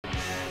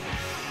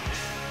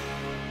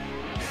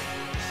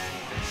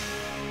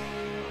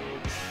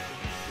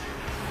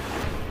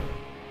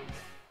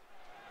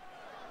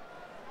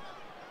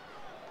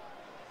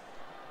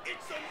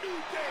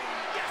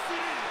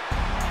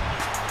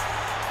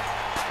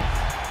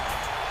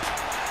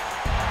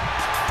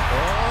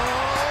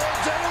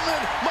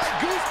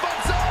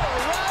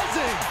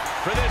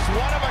for this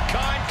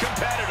one-of-a-kind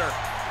competitor.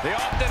 The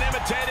often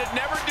imitated,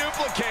 never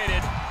duplicated,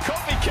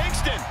 Kofi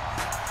Kingston.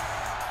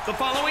 The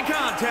following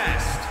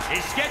contest is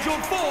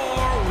scheduled for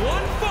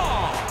one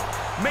fall.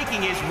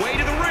 Making his way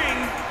to the ring,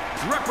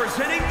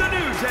 representing the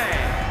New Day,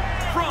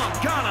 from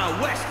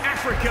Ghana, West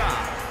Africa,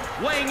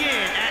 weighing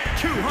in at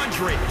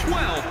 212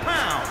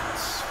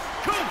 pounds,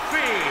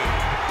 Kofi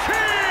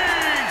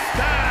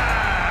Kingston!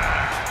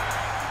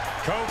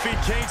 Kofi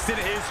Kingston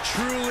is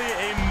truly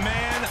a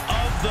man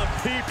of the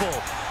people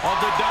of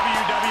the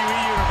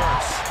WWE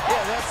Universe.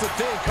 Yeah, that's the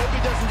thing.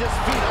 Kofi doesn't just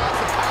feed off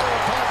the power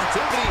of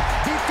positivity.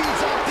 He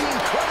feeds off the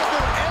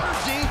incredible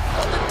energy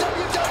of the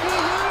WWE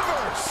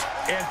Universe.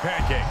 And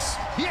pancakes.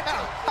 Yeah,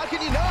 how can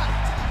you not?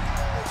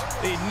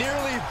 The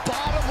nearly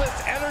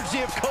bottomless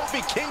energy of Kofi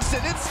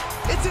Kingston, it's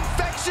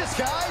infectious,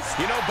 guys.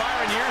 You know,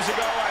 Byron, years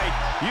ago, I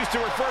used to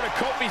refer to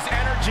Kofi's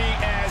energy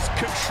as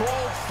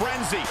controlled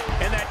frenzy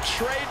and that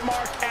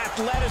trademark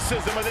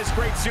athleticism of this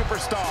great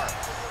superstar.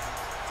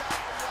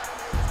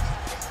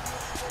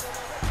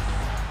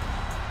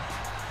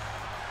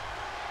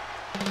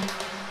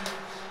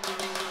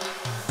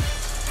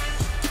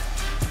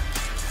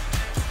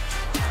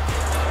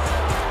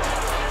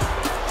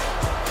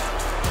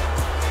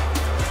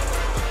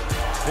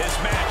 This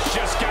match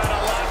just got a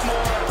lot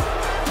more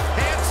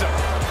handsome.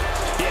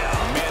 Yeah,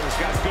 a man who's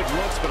got good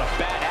looks but a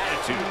bad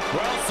attitude.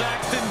 Well,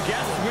 Saxton,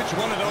 guess which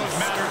one of those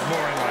matters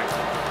more in life?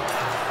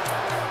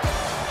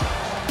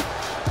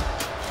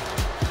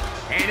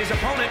 And his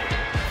opponent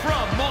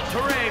from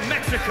Monterrey,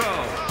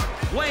 Mexico,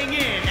 weighing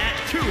in at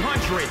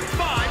 205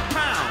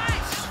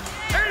 pounds,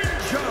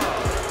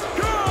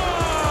 GARZA!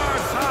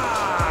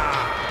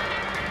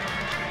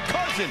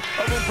 Cousin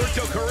of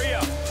Humberto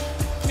Carrillo.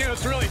 You know,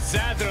 it's really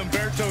sad that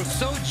Humberto's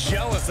so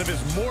jealous of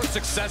his more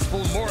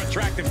successful, more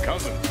attractive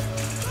cousin.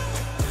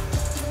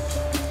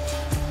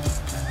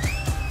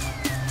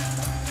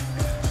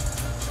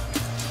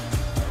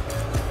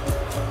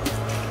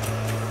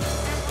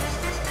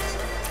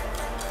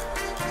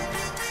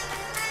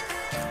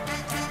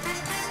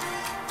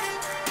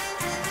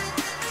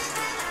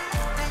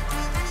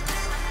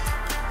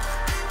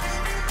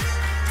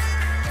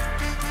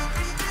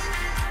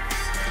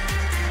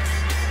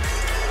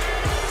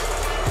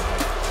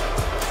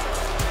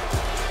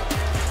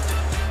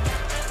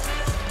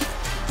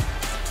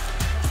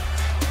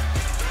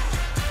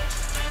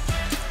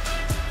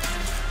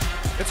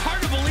 It's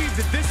hard to believe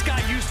that this guy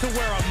used to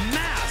wear a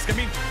mask. I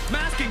mean,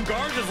 masking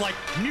guards is like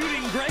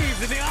muting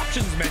Graves in the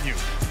options menu.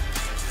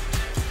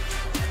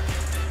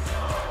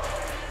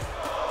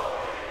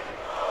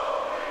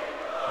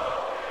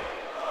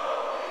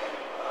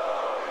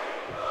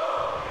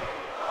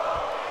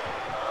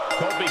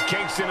 Kofi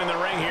Kingston in the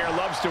ring here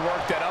loves to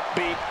work that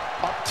upbeat,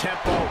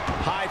 up-tempo,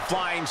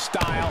 high-flying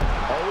style.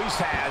 Always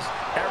has,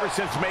 ever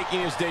since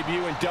making his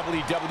debut in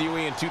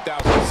WWE in 2007.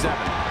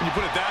 When you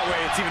put it that way,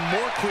 it's even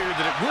more clear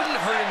that it wouldn't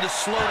hurt him to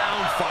slow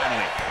down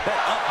finally. That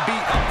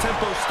upbeat,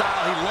 up-tempo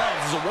style he loves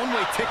is a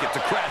one-way ticket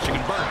to crashing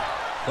and burning.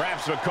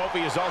 Perhaps what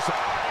Kofi is also...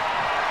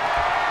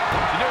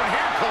 What's he doing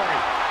here, Corey?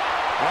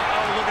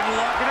 Uh-oh, looking to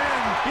lock it in.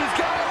 He's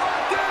got it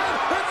locked in.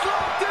 It's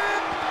locked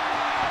in.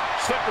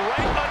 Slipped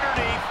right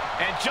underneath,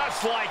 and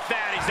just like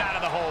that, he's out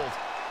of the hold.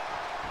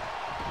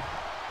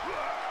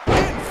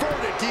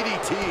 Inverted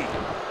DDT.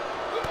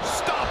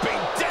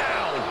 Stomping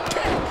down.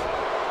 Kick.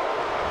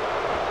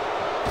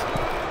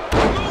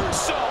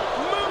 Moonsault.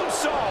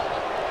 Moonsault.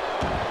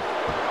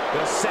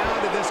 The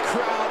sound of this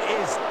crowd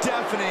is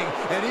deafening,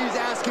 and he's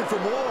asking for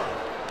more.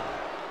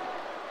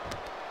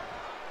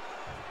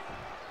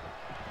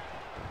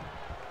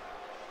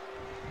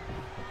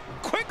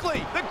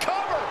 Quickly, the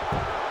cover.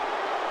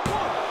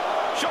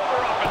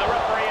 Shoulder up, and the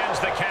referee ends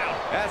the count.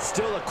 That's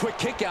still a quick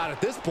kick out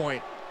at this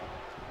point.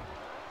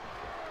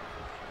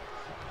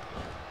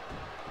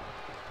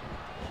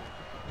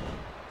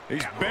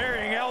 He's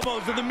burying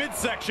elbows in the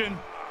midsection.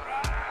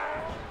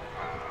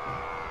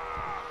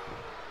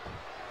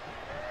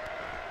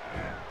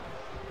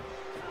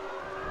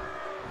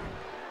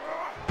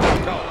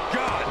 Oh,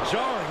 God,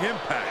 jarring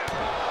impact.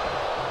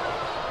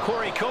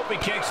 Corey, Kofi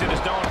Kingston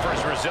is known for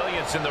his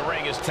resilience in the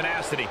ring, his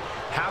tenacity.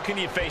 How can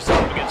you face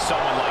up against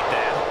someone like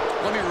that?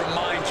 Let me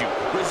remind you,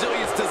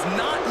 resilience does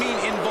not mean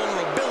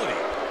invulnerability.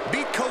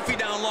 Beat Kofi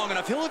down long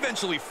enough, he'll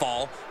eventually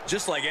fall,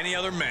 just like any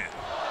other man.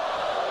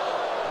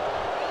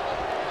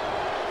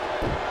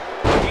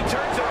 He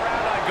turns it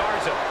around on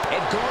Garza.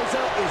 And Garza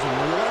is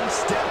one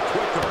step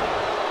quicker.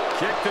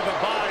 Kick to the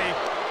body.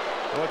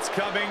 What's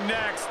coming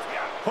next?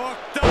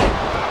 Hooked up.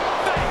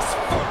 Face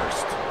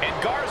first. And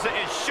Garza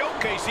is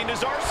showcasing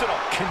his arsenal.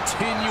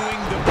 Continuing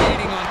the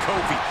beating on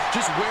Kofi.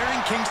 Just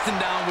wearing Kingston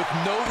down with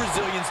no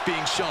resilience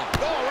being shown.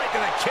 Oh, right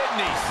to the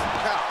kidneys.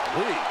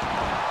 Golly.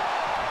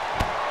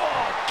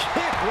 Oh,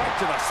 kick right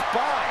to the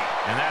spine.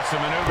 And that's a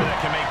maneuver that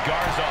can make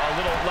Garza a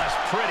little less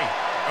pretty.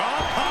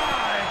 Up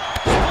high.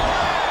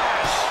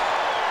 Splash!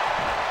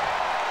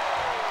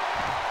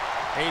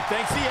 He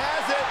thinks he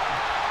has it.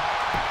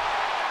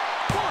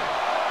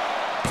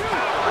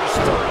 Powers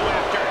through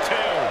after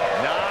two.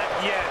 Not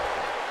yet.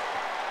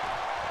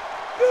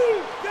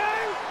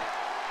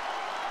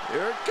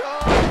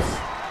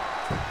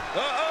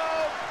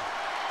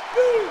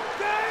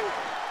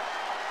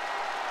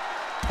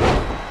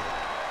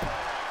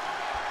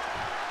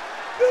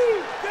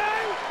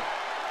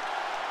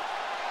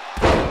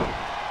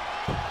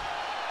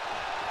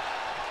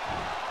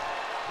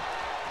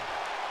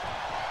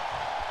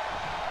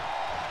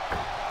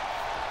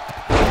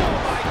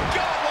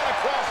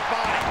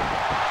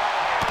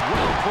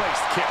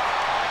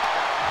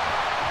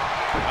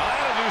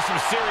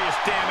 serious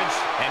damage,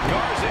 and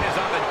Garza is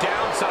on the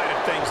downside of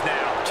things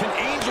now. Can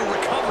Angel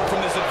recover from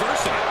this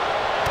adversity?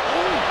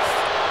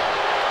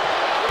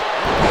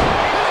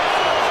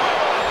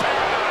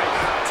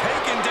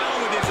 Taken down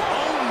with his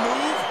own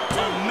move.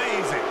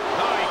 Amazing.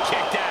 Oh, he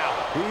kicked out.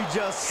 He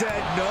just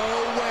said, no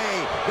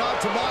way,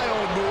 not to my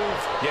own move.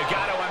 You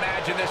got to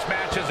imagine this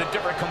match has a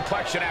different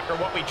complexion after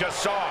what we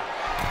just saw.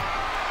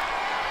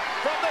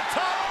 From the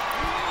top.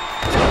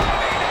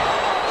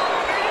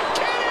 Are you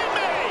kidding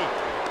me?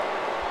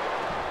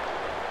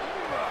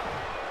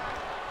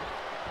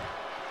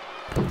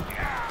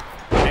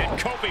 And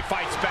KOFI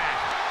fights back.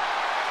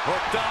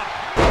 Hooked up.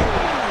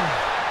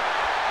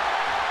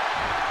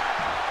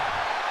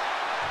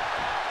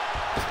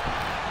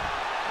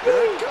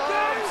 Here it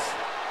comes.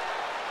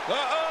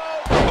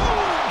 Uh-oh.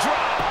 Boom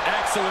drop.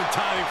 Excellent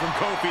timing from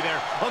KOFI there.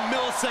 A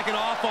millisecond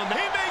off on that.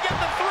 He may get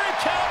the 3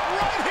 count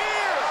right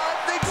here. I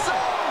think so.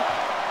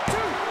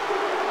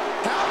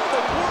 How in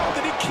the world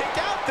did he kick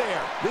out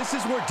there? This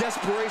is where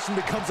desperation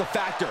becomes a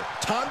factor.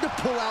 Time to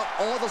pull out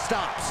all the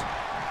stops.